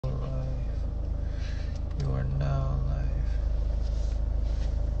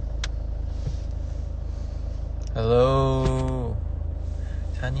Hello.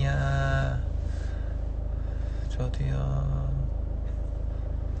 찬이야. 저도요.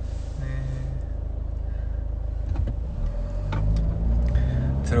 네.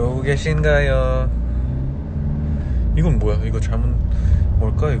 들어오고 계신가요? 이건 뭐야? 이거 잘못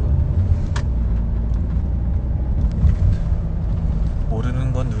뭘까 이거?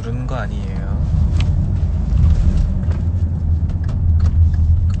 모르는 건 누르는 거 아니에요.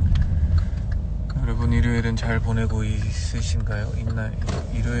 여러분 일요일은 잘 보내고 있으신가요? 있나요?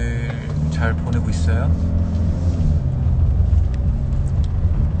 일요일 잘 보내고 있어요?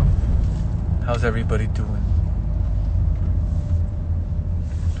 How's everybody doing?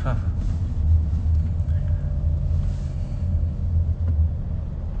 Huh.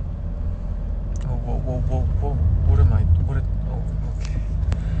 Whoa. Oh, okay.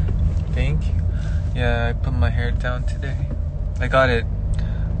 Thank you. Yeah, I put my hair down today. I got it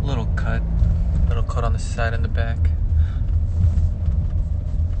a little cut on the side and the back.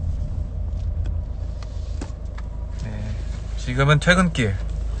 네, 지금은 퇴근길.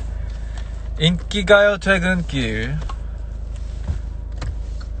 인기가요 퇴근길.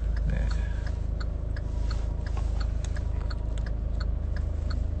 네.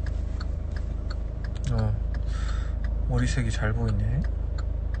 머리색이 잘 보이네.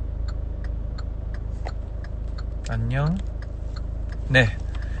 안녕. 네,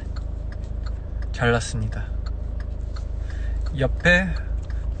 잘났습니다. 옆에,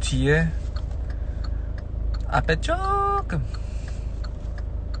 뒤에, 앞에 조금.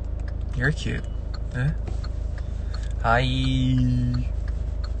 You're cute. 네? 하이.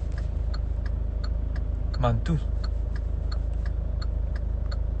 만두.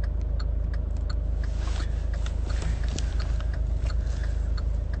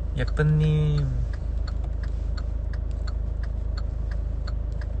 예쁜님.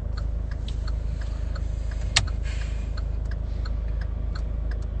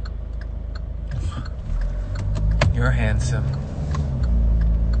 You're handsome.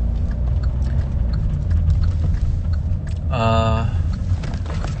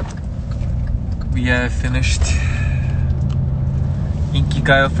 We have finished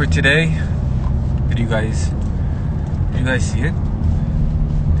Inkigayo for today. Did you guys see it?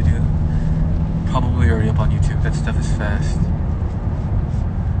 Did you? Probably already up on YouTube. That stuff is fast.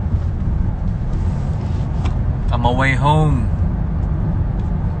 On my way home.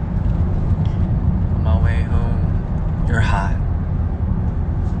 You're hot.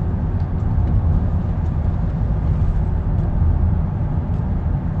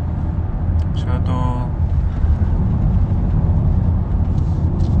 저도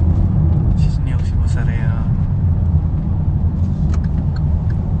시즌이 혹시 몇 살이에요?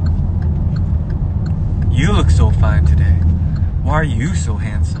 You look so fine today. Why are you so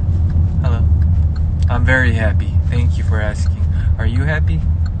handsome? Hello. I'm very happy. Thank you for asking. Are you happy?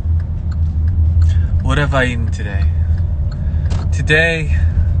 What have I eaten today? Today,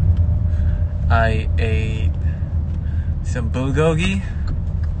 I ate some bulgogi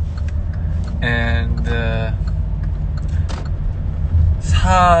and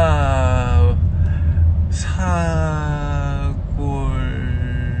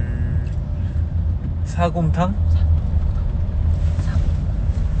사골곰탕?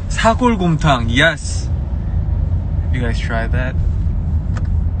 사골곰탕, yes! Have you guys tried that?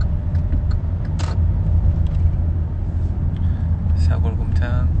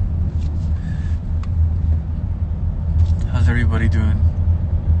 사골곰탕. How's everybody doing?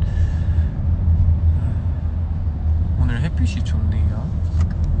 오늘 햇빛이 좋네요.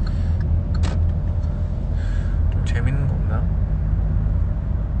 좀 재밌는 거 없나?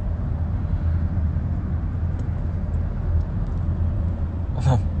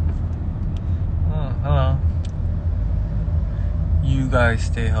 Hello. You guys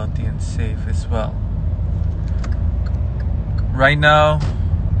stay healthy and safe as well. Right now,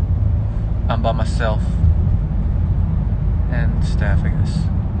 I'm by myself and staff, I guess.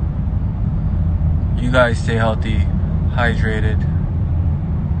 You guys stay healthy, hydrated.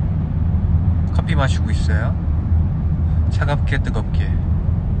 커피 마시고 있어요. 차갑게 뜨겁게.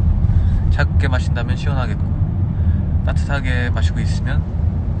 차갑게 마신다면 시원하겠고, 따뜻하게 마시고 있으면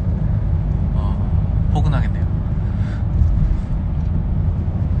포근하겠네요.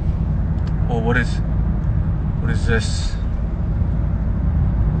 Oh, what is this?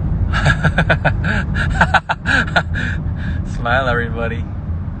 Smile, everybody.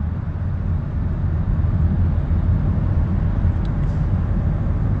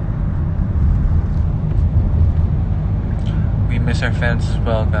 We miss our fans as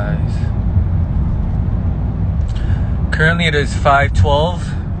well, guys. Currently it is 5:12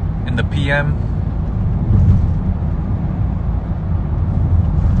 in the PM.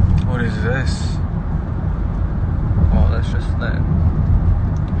 What is this? Oh, that's just that.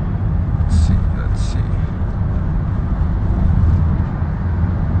 Let's see.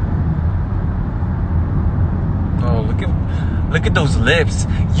 Oh, look at those lips.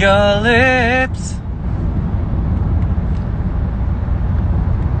 Your lips.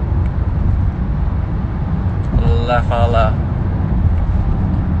 La fala.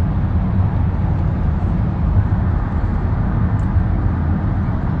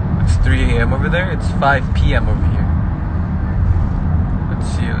 It's 3 a.m. over there. It's 5 p.m. over here. Let's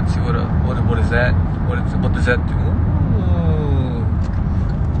see what is that? What does that do? Ooh.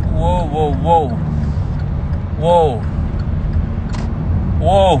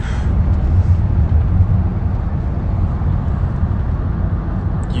 Whoa.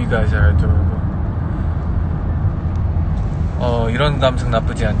 You guys are adorable. 이런 감성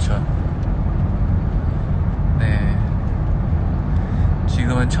나쁘지 않죠. 네.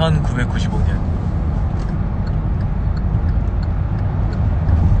 지금은 1995년.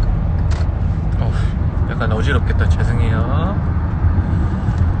 약간 어지럽겠다. 죄송해요.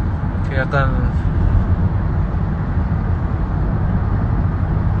 약간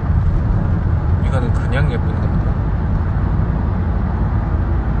이거는 그냥 예쁜 건가?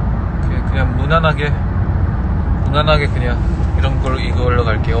 그냥 무난하게 그냥 이걸로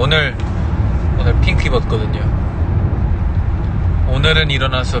갈게요. 오늘 핑크 입었거든요. 오늘은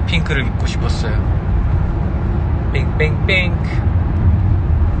일어나서 핑크를 입고 싶었어요. 핑크.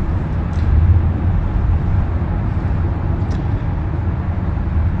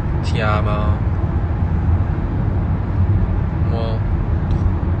 Tiamo. Well,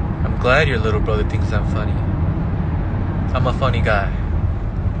 I'm glad your little brother thinks I'm funny. I'm a funny guy.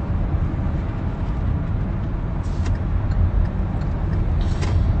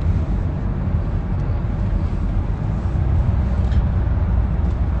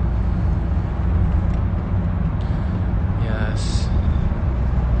 Yes.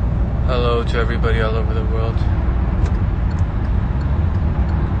 Hello to everybody all over the world.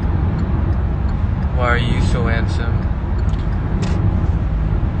 Why are you so handsome?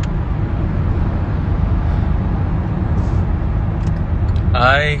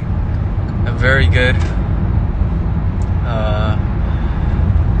 I am very good.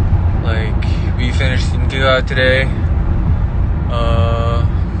 Like, we finished India today.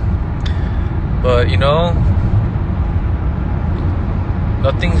 But you know,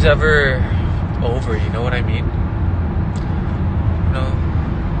 nothing's ever over, you know what I mean? You know,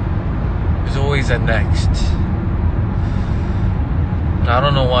 there's always a next. And I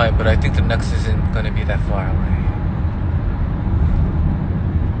don't know why, but I think the next isn't gonna be that far away.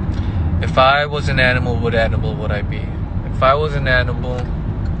 If I was an animal, what animal would I be? If I was an animal,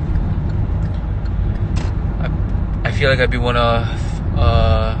 I feel like I'd be a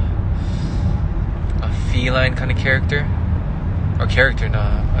feline kind of character. Or character,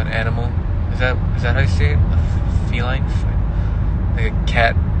 nah, an animal. Is that how you say it? A feline? Like a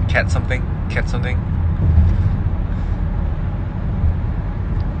cat something?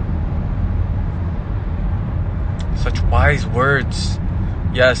 Such wise words.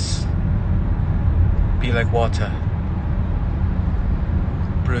 Yes. Be like water.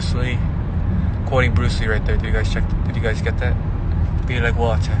 Bruce Lee. Quoting Bruce Lee right there. Did you guys get that? Be like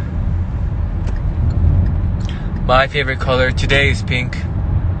water. My favorite color today is pink.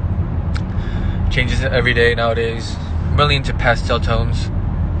 Changes every day nowadays. I'm really into pastel tones.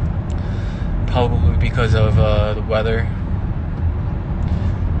 Probably because of the weather.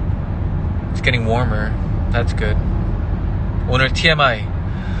 It's getting warmer. That's good. 오늘의 TMI.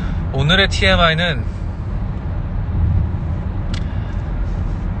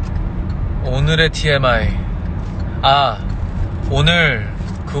 오늘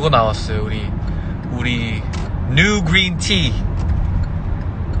그거 나왔어요. 우리 New Green Tea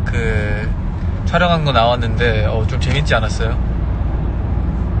그 촬영한 거 나왔는데 좀 재밌지 않았어요?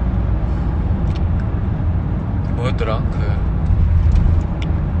 뭐였더라? 그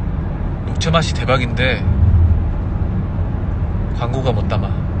녹차 맛이 대박인데 광고가 못 담아.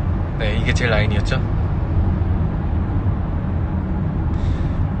 네, 이게 제 라인이었죠.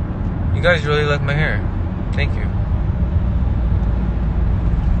 You guys really like my hair. Thank you.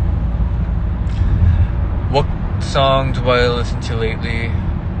 What song do I listen to lately?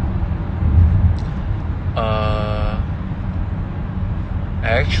 I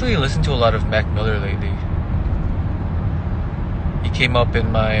actually listened to a lot of Mac Miller lately. He came up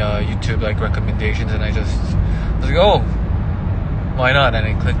in my YouTube like recommendations, and I was like, oh, why not? And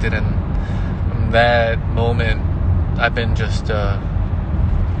I clicked it, and from that moment, I've been just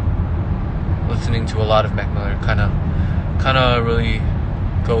listening to a lot of Mac Miller. Kind of really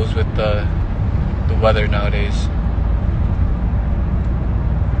goes with the weather nowadays.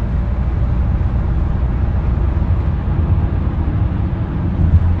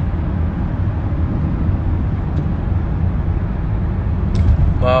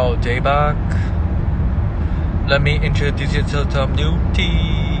 Wow, J-Bach. Let me introduce you to some new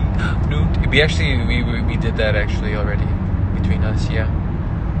tea. We actually we did that actually already between us, yeah.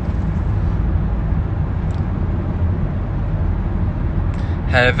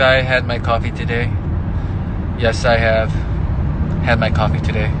 Have I had my coffee today? Yes, I have had my coffee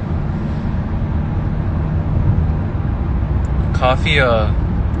today. Coffee,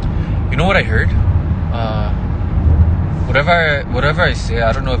 you know what I heard? Whatever I say,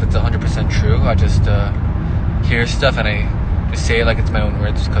 I don't know if it's 100% true. I just hear stuff and I just say it like it's my own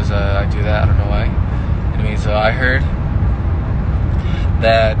words because I do that. I don't know why. Anyways, I heard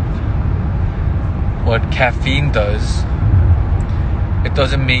that what caffeine does, it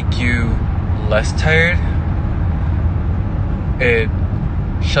doesn't make you less tired. It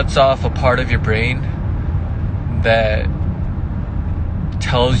shuts off a part of your brain that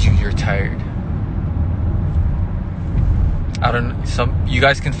tells you you're tired. You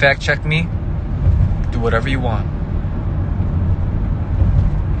guys can fact check me. Do whatever you want.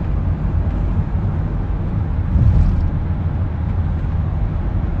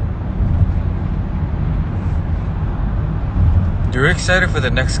 You're excited for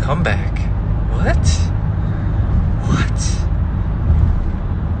the next comeback. What?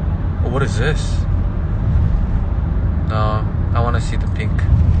 Oh, what is this? No, I want to see the pink.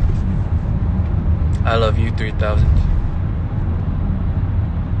 I love you 3000.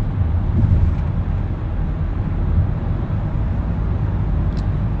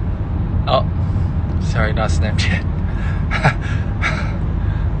 Oh, sorry, not Snapchat.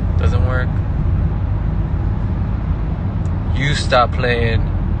 Doesn't work. You stop playing.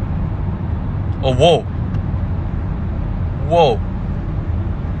 Oh, whoa.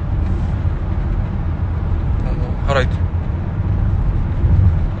 How'd I...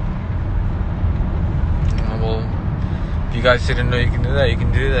 well, if you guys didn't know you can do that, you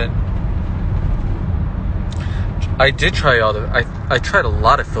can do that. I did try I tried a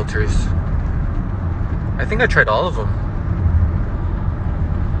lot of filters. I think I tried all of them.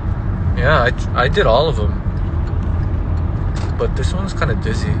 Yeah, I did all of them. But this one's kind of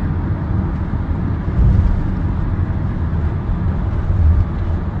dizzy.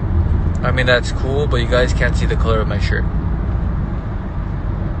 I mean, that's cool, but you guys can't see the color of my shirt.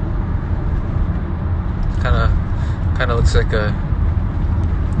 Kind of looks like a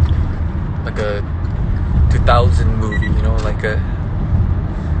 2000 movie, you know, like a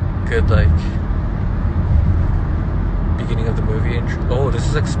good beginning of the movie intro. Oh, this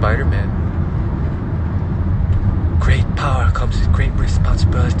is like Spider-Man. Great power comes with great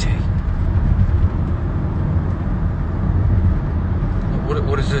responsibility.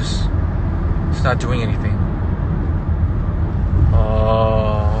 What is this? It's not doing anything.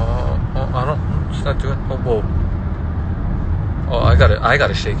 I don't. It's not doing. Oh, whoa. Oh, I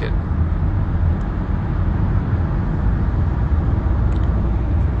gotta shake it.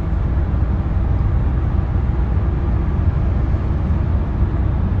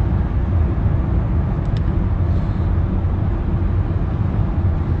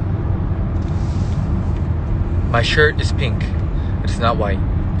 My shirt is pink. It's not white.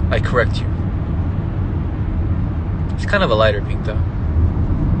 I correct you. It's kind of a lighter pink though.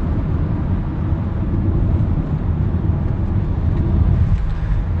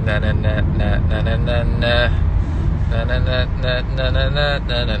 Na na na na na na na na na na na na na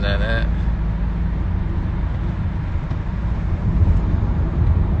na na na na.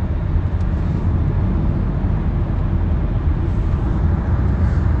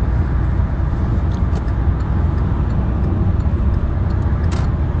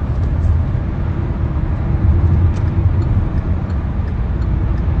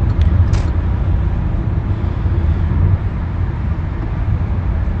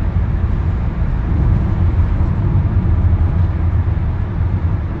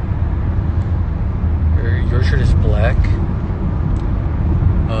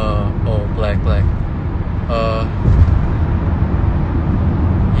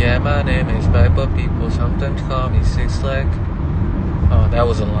 Yeah, my name is Black, but people sometimes call me Six Leg. Oh, that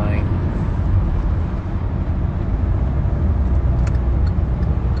was a line.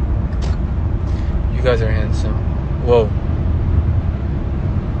 You guys are handsome. Whoa.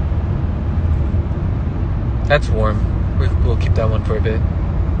 That's warm. We'll keep that one for a bit.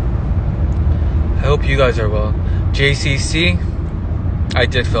 I hope you guys are well. JCC, I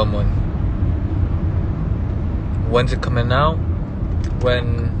did film one. When's it coming out?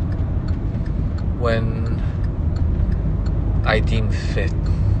 when I deem fit.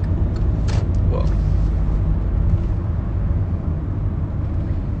 Whoa.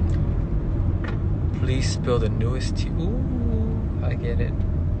 Please spill the newest tea. Ooh, I get it.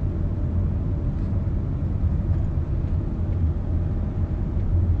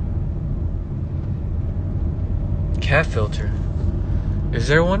 Cat filter. Is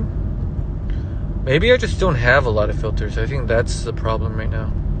there one? Maybe I just don't have a lot of filters. I think that's the problem right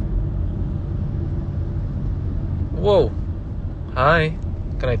now. Whoa. Hi.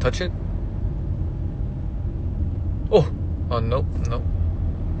 Can I touch it? Oh. Oh, nope, nope.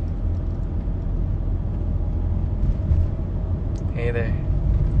 Hey there.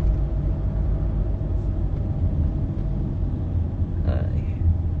 Hi.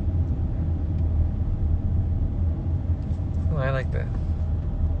 Oh, I like that.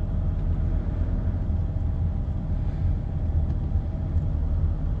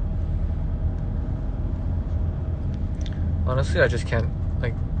 Honestly, I just can't,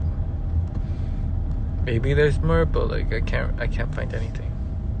 like, maybe there's more, but like I can't find anything.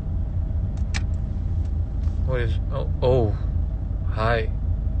 What is, oh, hi.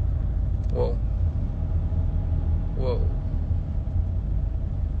 Whoa. Whoa.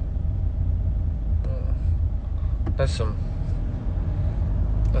 That's some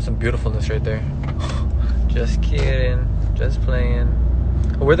beautifulness right there. Just kidding. Just playing.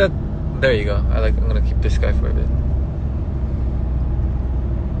 Oh, where that, there you go. I'm gonna keep this guy for a bit.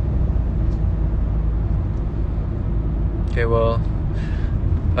 Okay, well,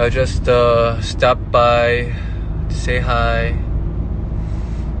 I just stopped by to say hi.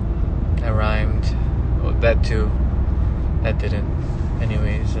 That rhymed. Oh, that too. That didn't.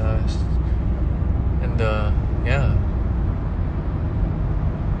 Anyways, and yeah.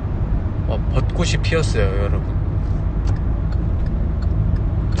 벚꽃이 피었어요, 여러분.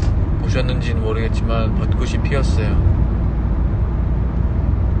 보셨는지는 모르겠지만 벚꽃이 피었어요.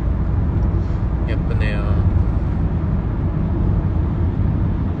 예쁘네요.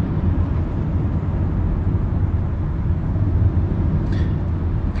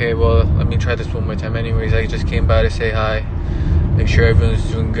 Okay, well, let me try this one more time. Anyways, I just came by to say hi. Make sure everyone's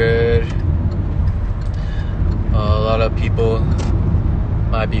doing good. A lot of people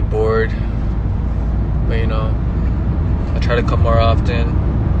might be bored, but you know, I try to come more often.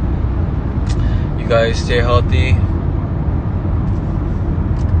 You guys stay healthy.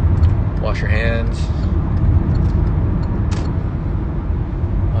 Wash your hands.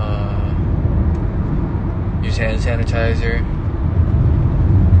 Use hand sanitizer.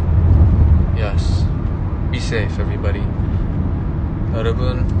 Yes. Be safe, everybody.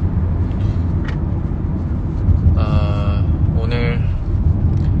 여러분,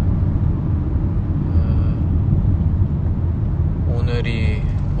 오늘이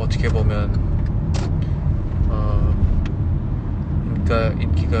어떻게 보면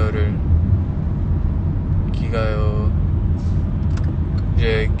인기가요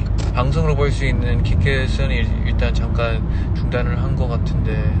이제 방송으로 볼 수 있는 키켓은 일단 잠깐 중단을 한 것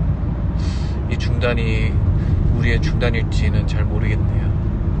같은데, 이 중단이 우리의 중단일지는 잘 모르겠네요.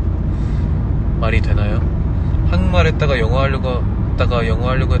 말이 되나요? 한국말 했다가 영어 하려고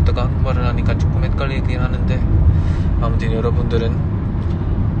했다가 한국말을 하니까 조금 헷갈리긴 하는데, 아무튼 여러분들은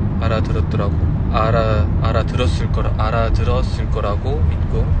알아들었을 거라고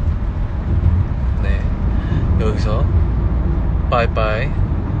믿고, 네, 여기서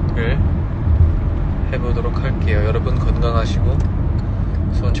빠이빠이를 해보도록 할게요. 여러분 건강하시고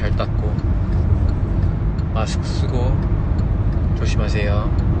손 잘 닦고 마스크 쓰고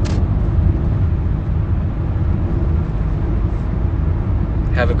조심하세요.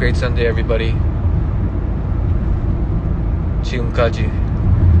 Have a great Sunday, everybody. 지금까지,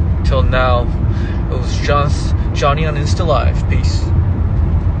 till now, it was Johnny on Insta Live. Peace.